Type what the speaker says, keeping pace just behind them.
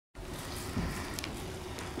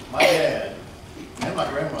My dad, and my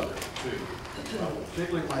grandmother too, but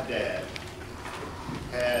particularly my dad,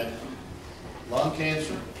 had lung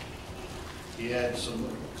cancer. He had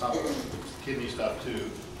some kidney stuff too.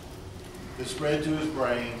 It spread to his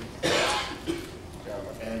brain,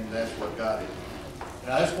 and that's what got him.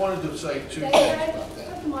 And I just wanted to say two things about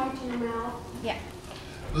that. Put the mic in your mouth. Yeah.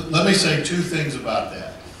 Let me say two things about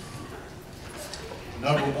that.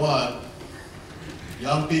 Number one,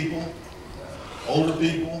 young people, older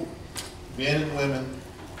people, men and women,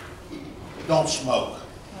 don't smoke.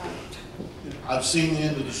 I've seen the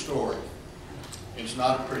end of the story. It's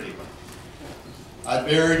not a pretty one. I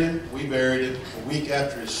buried him, we buried him a week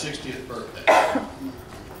after his 60th birthday.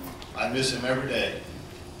 I miss him every day.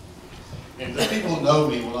 And the people who know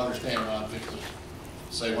me will understand why I'm fixing to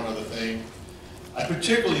say one other thing. I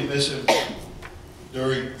particularly miss him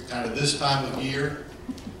during kind of this time of year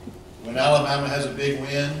when Alabama has a big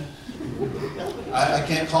win. I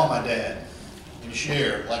can't call my dad and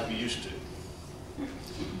share like we used to.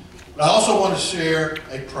 But I also want to share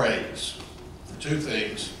a praise for two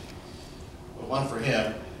things, one for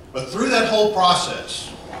him. But through that whole process,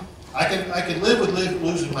 I could live with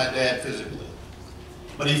losing my dad physically.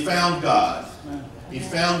 But he found God, he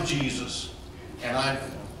found Jesus, and I'm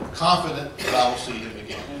confident that I will see him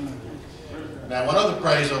again. Now, one other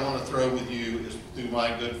praise I want to throw with you is through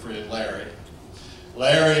my good friend Larry.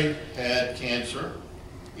 Larry had cancer.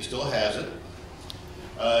 He still has it.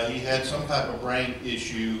 He had some type of brain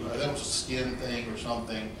issue. That was a skin thing or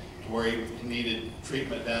something, where he needed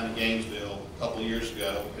treatment down in Gainesville a couple of years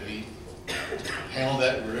ago, and he handled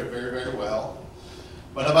that very, very well.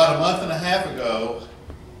 But about a month and a half ago,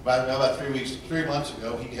 about 3 months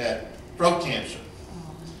ago, he had throat cancer.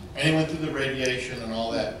 And he went through the radiation and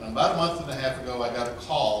all that. And about a month and a half ago, I got a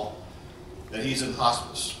call that he's in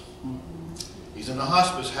hospice. He's in the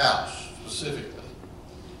hospice house, specifically.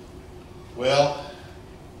 Well,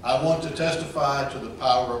 I want to testify to the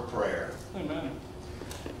power of prayer. Amen.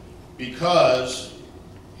 Because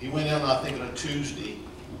he went in, I think, on a Tuesday.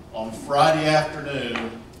 On Friday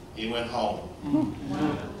afternoon, he went home.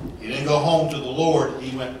 He didn't go home to the Lord,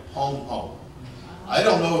 he went home. I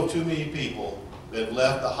don't know of too many people that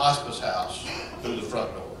left the hospice house through the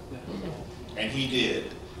front door. And he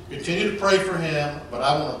did. Continue to pray for him, but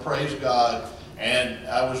I want to praise God. And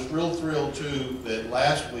I was real thrilled too that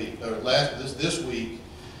this week,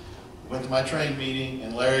 went to my train meeting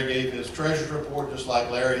and Larry gave his treasurer's report just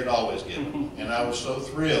like Larry had always given. And I was so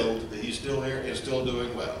thrilled that he's still here and still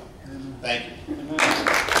doing well. Thank you.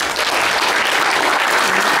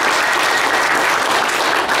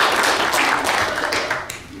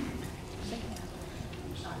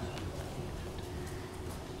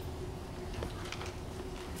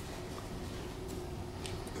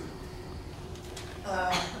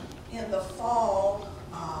 In the fall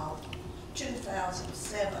of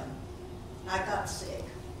 2007, I got sick.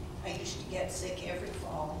 I used to get sick every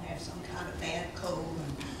fall and have some kind of bad cold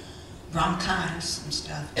and bronchitis and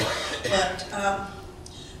stuff. But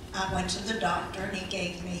I went to the doctor and he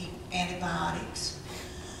gave me antibiotics.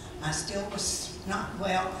 I still was not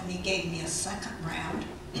well and he gave me a second round.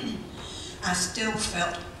 I still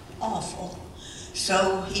felt awful.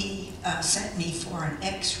 So he sent me for an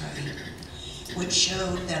x-ray, which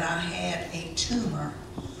showed that I had a tumor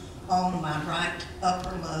on my right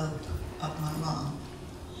upper lobe of my lung.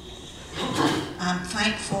 I'm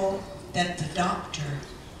thankful that the doctor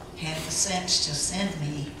had the sense to send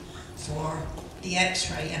me for the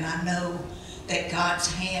x-ray, and I know that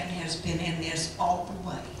God's hand has been in this all the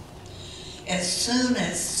way. As soon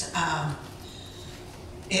as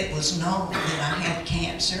it was known that I had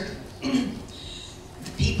cancer,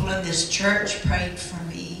 the people in this church prayed for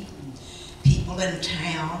me. People in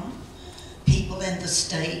town, people in the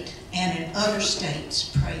state, and in other states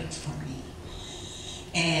prayed for me.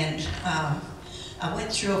 And I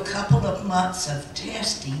went through a couple of months of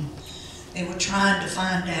testing. They were trying to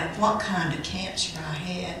find out what kind of cancer I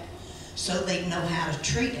had so they'd know how to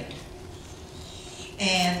treat it.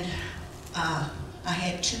 And I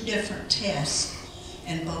had 2 different tests,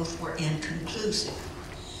 and both were inconclusive.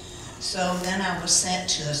 So then I was sent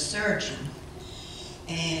to a surgeon,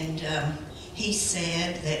 and he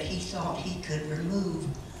said that he thought he could remove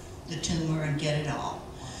the tumor and get it all.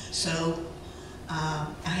 So I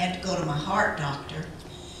had to go to my heart doctor,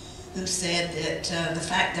 who said that the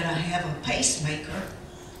fact that I have a pacemaker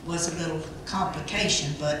was a little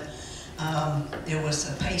complication, but there was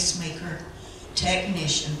a pacemaker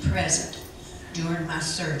technician present during my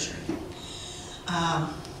surgery. I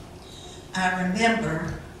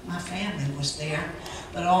remember my family was there,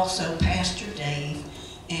 but also Pastor Dave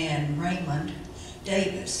and Raymond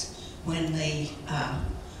Davis when they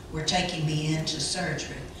were taking me into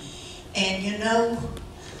surgery. And you know,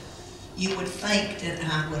 you would think that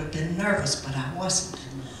I would have been nervous, but I wasn't.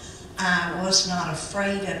 I was not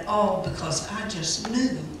afraid at all because I just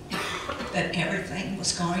knew that everything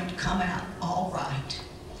was going to come out all right.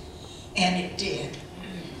 And it did.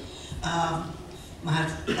 My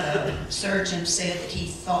surgeon said that he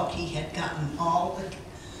thought he had gotten all the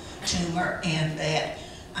tumor and that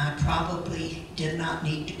I probably did not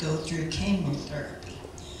need to go through chemotherapy.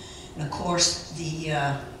 And of course, the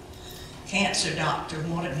cancer doctor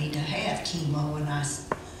wanted me to have chemo, and I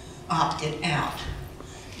opted out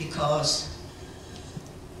because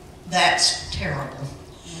that's terrible.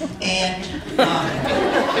 And,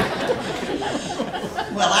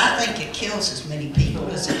 well, I think it kills as many people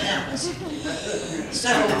as it helps. So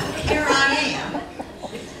here I am,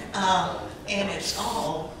 and it's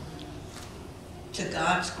all to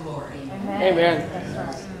God's glory. Amen.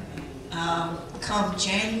 Come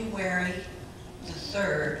January the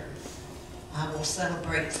 3rd, I will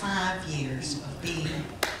celebrate 5 years of being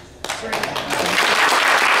free.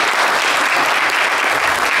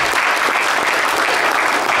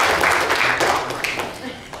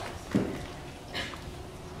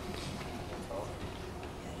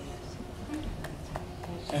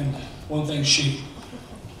 And one thing she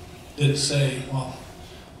did say, well,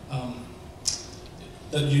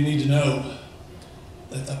 that you need to know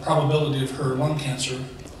that the probability of her lung cancer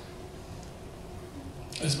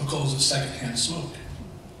is because of secondhand smoke.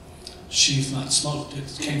 She's not smoked,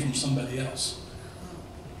 it came from somebody else.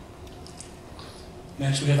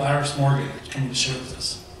 Next we have Iris Morgan coming to share with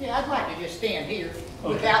us. Yeah, I'd like to just stand here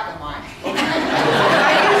without the mic. I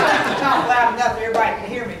use it to talk loud enough that everybody can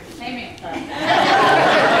hear me. Amen.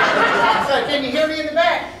 So can you hear me in the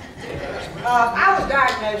back? I was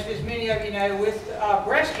diagnosed, as many of you know, with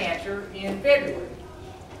breast cancer in February.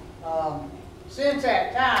 Since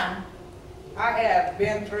that time, I have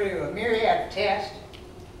been through a myriad of tests.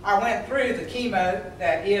 I went through the chemo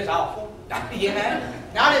that is awful, you know,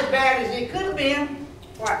 not as bad as it could have been,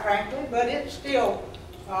 quite frankly, but it still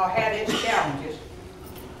had its challenges.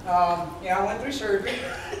 I went through surgery,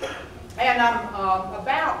 and I'm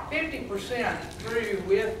about 50% through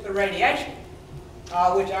with the radiation,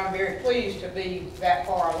 which I'm very pleased to be that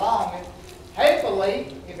far along. And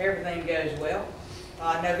hopefully, if everything goes well,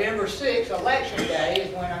 November 6th, election day,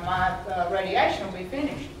 is when my radiation will be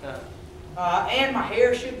finished. And my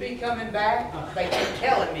hair should be coming back. They keep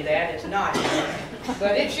telling me that. It's not.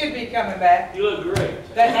 But it should be coming back. You look great.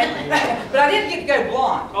 But I didn't get to go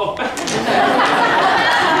blonde. Oh.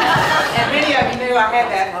 And many of you knew I had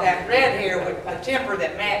that red hair with a temper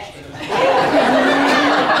that matched it.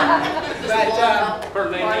 But Her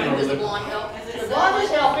name the blonde is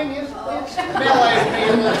helping. It's mellowed me a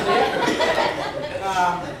little bit.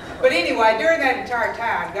 But anyway, during that entire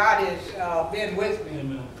time, God has been with me.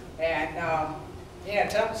 Amen.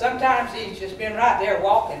 And sometimes He's just been right there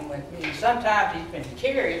walking with me. And sometimes He's been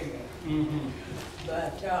carrying me. Mm-hmm.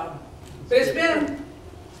 But it's been,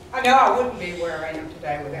 I know I wouldn't be where I am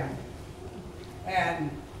today without Him.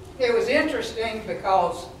 And it was interesting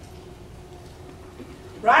because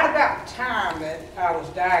right about the time that I was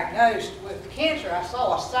diagnosed with cancer, I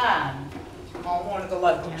saw a sign on one of the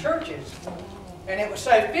local churches. And it was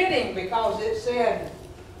so fitting because it said,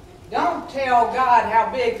 "Don't tell God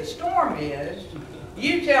how big the storm is.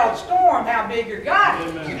 You tell the storm how big your God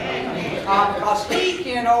is." Because He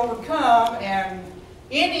can overcome and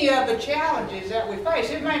any of the challenges that we face.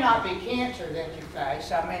 It may not be cancer that you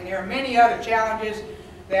face. I mean, there are many other challenges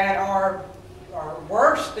that are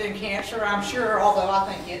worse than cancer, I'm sure, although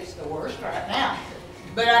I think it's the worst right now.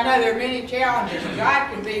 But I know there are many challenges, and God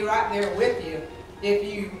can be right there with you if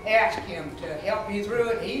you ask Him to help you through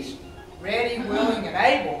it. He's ready, willing, and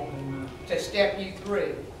able to step you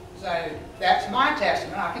through. So that's my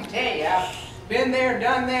testament. I can tell you, I've been there,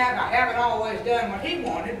 done that. I haven't always done what He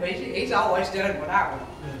wanted, but He's always done what I want.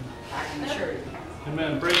 I can assure you.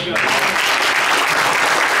 Amen. Praise God.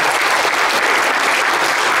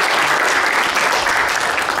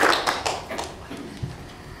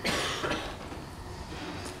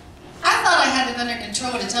 I thought I had it under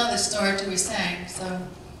control to tell this story till we sang, so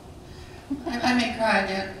I may cry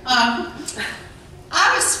again.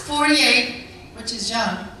 I was 48, which is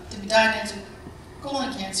young, to be diagnosed with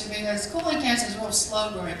colon cancer, because colon cancer is a real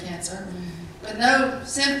slow-growing cancer with no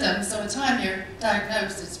symptoms, so by the time you're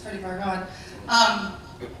diagnosed, it's pretty far gone.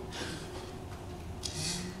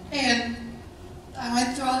 And I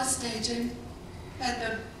went through all the staging, had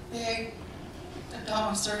the big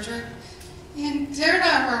abdominal surgery, and Sarah and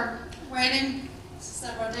I were waiting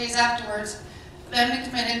several days afterwards for them to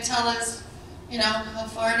come in and tell us, how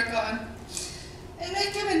far it had gone. And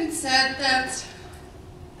they came in and said that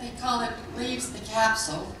they call it leaves the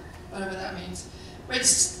capsule, whatever that means, which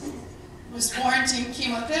was warranting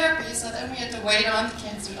chemotherapy, so then we had to wait on the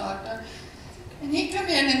cancer doctor. And he come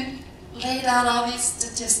in and laid out all these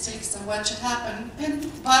statistics of what should happen. And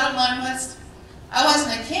the bottom line was, I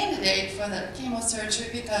wasn't a candidate for the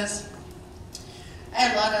chemosurgery because I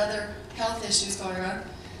had a lot of other health issues going on.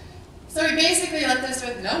 So he basically left us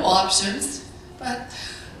with no options, but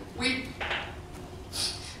we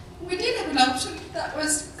did have an option. That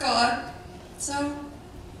was God. So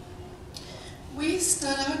we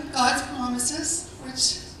stood on God's promises,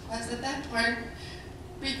 which was at that point,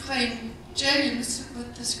 we claimed James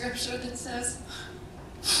with the scripture that says,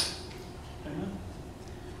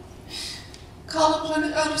 call upon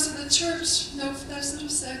the elders of the church, know for those that are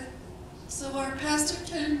sick. So our pastor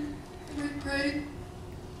came and we prayed.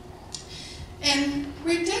 And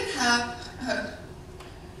we did have a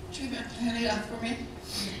treatment plan out for me.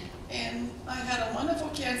 And I had a wonderful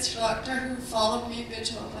cancer doctor who followed me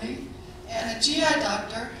vigilantly, and a GI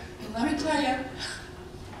doctor. And let me tell you,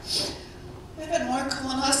 I've had more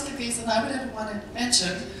colonoscopies than I would ever want to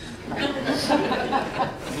mention.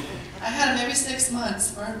 I had them every 6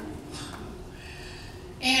 months.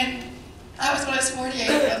 And I was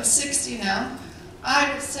 48, I'm 60 now.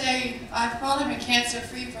 I would say I've probably been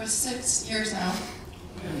cancer-free for 6 years now.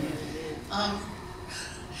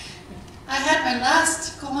 I had my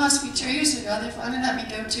last colonoscopy 2 years ago. They finally let me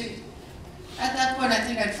go at that point, I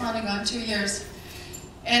think I'd finally gone 2 years.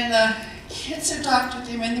 And the cancer doctor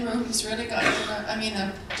came in the room. He's really gotten to know,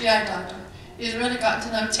 the GI doctor. He's really gotten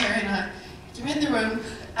to know Terry and I. He came in the room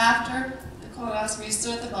after the colonoscopy. He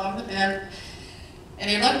stood at the bottom of the bed. And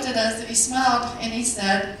he looked at us and he smiled and he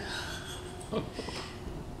said,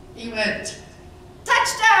 he went,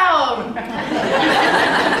 touchdown!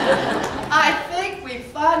 I think we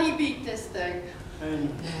finally beat this thing.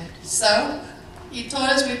 So he told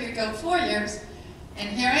us we could go 4 years, and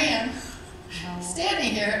here I am,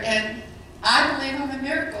 standing here, and I believe I'm a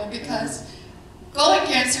miracle because colon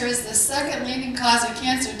cancer is the second leading cause of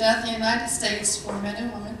cancer death in the United States for men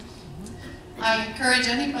and women. I encourage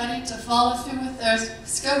anybody to follow through with their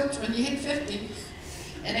scopes when you hit 50,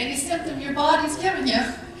 and any symptom your body's giving you,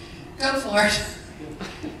 go for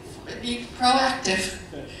it. Be proactive.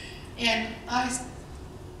 And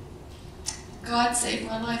God saved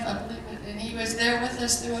my life, I believe it. And He was there with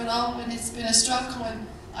us through it all, and it's been a struggle, and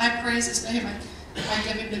I praise His name. I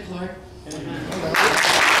give Him the glory.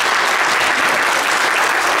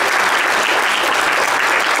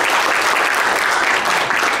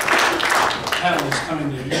 Hannah was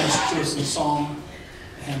coming to minister to us in song,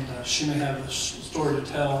 and she may have a story to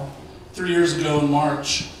tell. 3 years ago in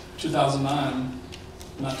March 2009,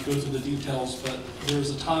 not to go through the details, but there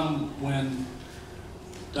was a time when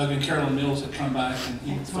Doug and Carolyn Mills had come back and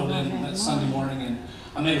he filled in that Sunday morning, and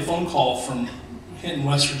I made a phone call from Hinton,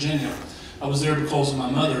 West Virginia. I was there because my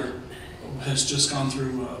mother has just gone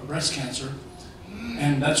through breast cancer,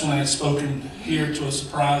 and that's when I had spoken here to a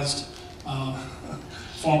surprised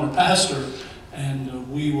former pastor,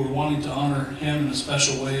 and we were wanting to honor him in a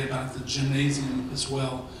special way about the gymnasium as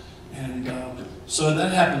well. And so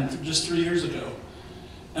that happened just 3 years ago.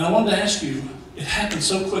 And I wanted to ask you, it happened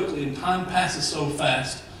so quickly and time passes so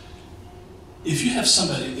fast. If you have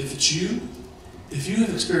somebody, if it's you, if you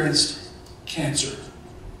have experienced cancer,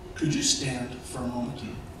 could you stand for a moment?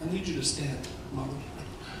 I need you to stand, Mother.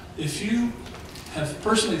 If you have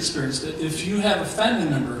personally experienced it, if you have a family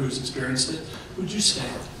member who's experienced it, would you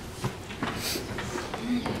stand?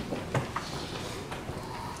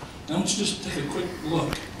 I want you to just take a quick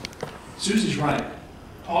look. Susie's right.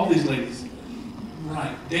 All these ladies,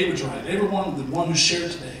 right. David's right. Every one, the one who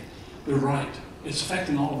shared today, they're right. It's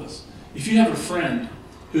affecting all of us. If you have a friend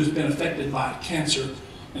who's been affected by cancer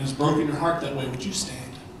and has broken your heart that way, would you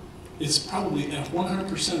stand? It's probably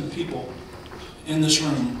 100% of people in this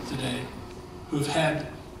room today who have had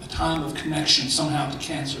a time of connection somehow to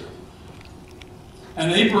cancer.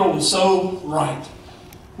 And April was so right.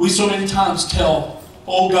 We so many times tell,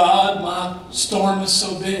 oh God, my storm is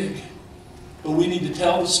so big. But we need to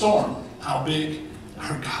tell the storm how big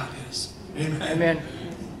our God is. Amen. Amen.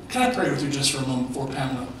 Can I pray with you just for a moment before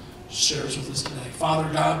Pamela shares with us today? Father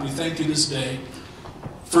God, we thank you this day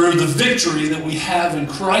for the victory that we have in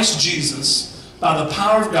Christ Jesus by the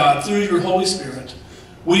power of God through your Holy Spirit.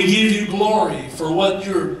 We give you glory for what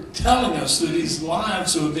you're telling us through these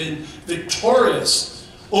lives who have been victorious,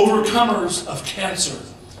 overcomers of cancer.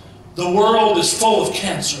 The world is full of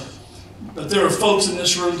cancer, but there are folks in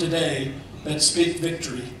this room today that speak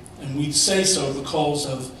victory, and we say so because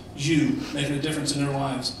of you making a difference in their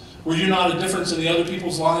lives. Were you not a difference in the other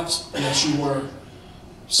people's lives? Yes, you were.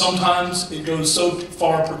 sometimes it goes so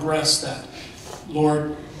far progressed that,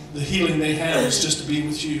 Lord, the healing they have is just to be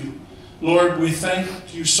with you. Lord, we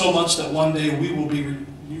thank you so much that one day we will be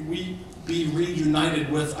reunited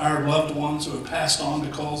with our loved ones who have passed on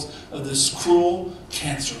because of this cruel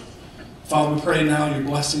cancer. Father, we pray now your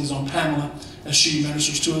blessings on Pamela as she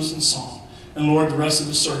ministers to us in song. And Lord, the rest of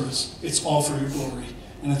the service, it's all for your glory.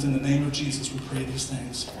 And it's in the name of Jesus we pray these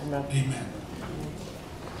things. Amen. Amen.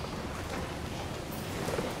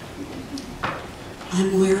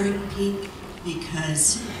 I'm wearing pink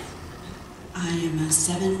because I am a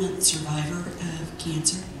 7-month survivor of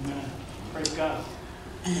cancer. Amen. Praise God.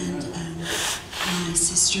 And my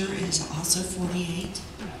sister is also 48,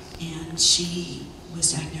 and she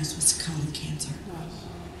was diagnosed with colon cancer.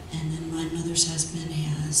 And then my mother's husband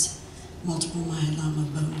has multiple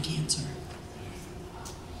myeloma bone cancer.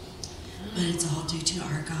 But it's all due to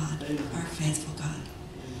our God, our faithful God,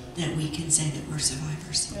 that we can say that we're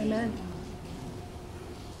survivors. Amen.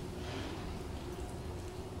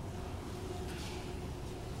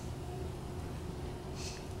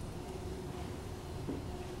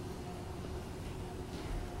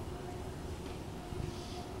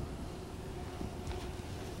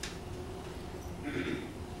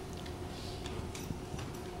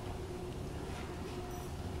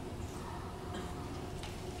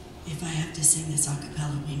 If I have to sing this a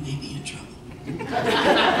cappella, we may be in trouble.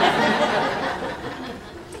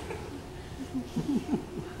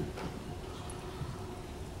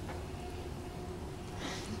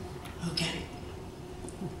 Okay.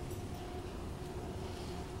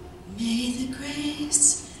 May the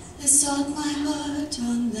grace that sought my heart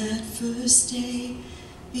on that first day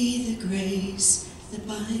be the grace that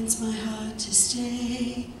binds my heart to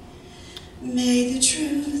stay. May the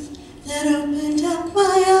truth that opened up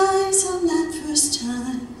my eyes on that first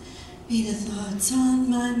time be the thoughts on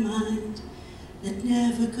my mind that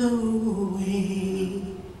never go away.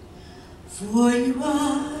 For you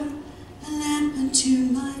are a lamp unto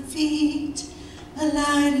my feet, a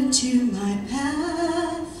light unto my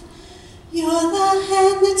path. You're the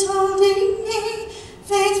hand that's holding me,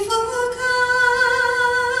 faithful God.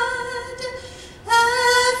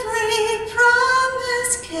 Every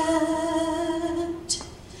promise kept,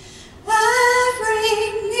 every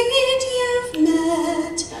need you've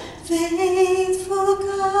met, faithful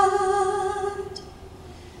God.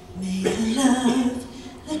 May the love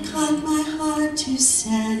that caught my heart to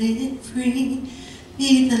set it free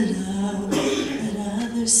be the love that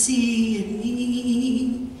others see in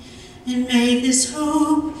me. And may this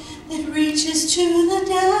hope that reaches to the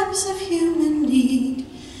depths of human need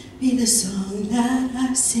be the song that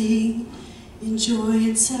I sing in joy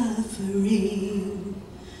and suffering.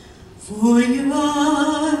 For you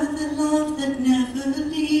are the love that never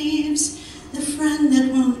leaves, the friend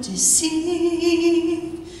that won't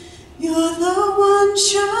deceive. You're the one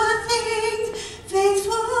sure thing,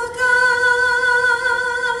 faithful God.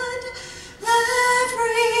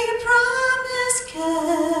 Every promise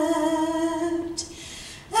kept,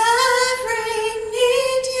 every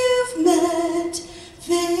need you've met,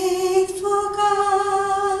 faithful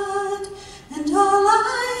God. And all I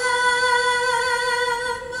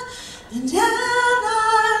am, and all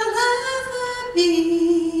I'll ever be,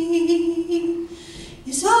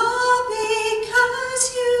 is all because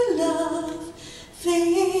you love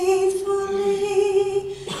faithfully,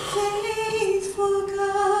 faithful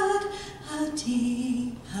God. How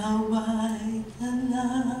deep, how wide the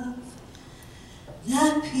love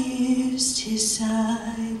that pierced his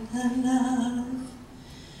side, the love.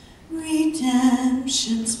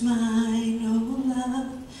 Redemption's mine, oh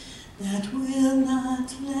love, that will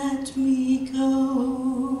not let me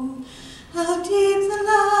go. How deep the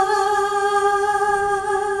love,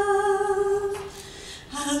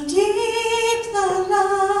 how deep the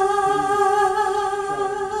love.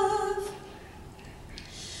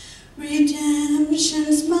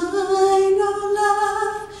 Redemption's mine, oh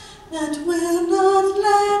love, that will not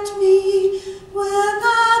let me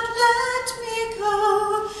go.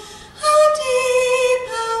 How deep,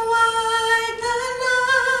 how wide the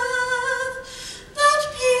love that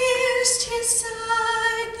pierced his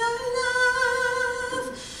side, the love.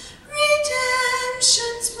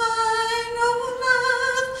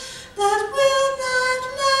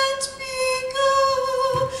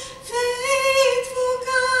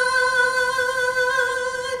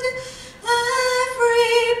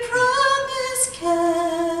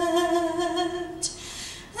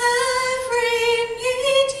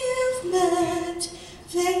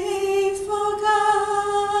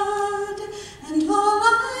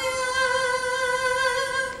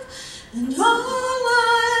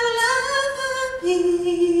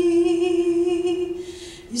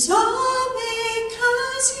 His arms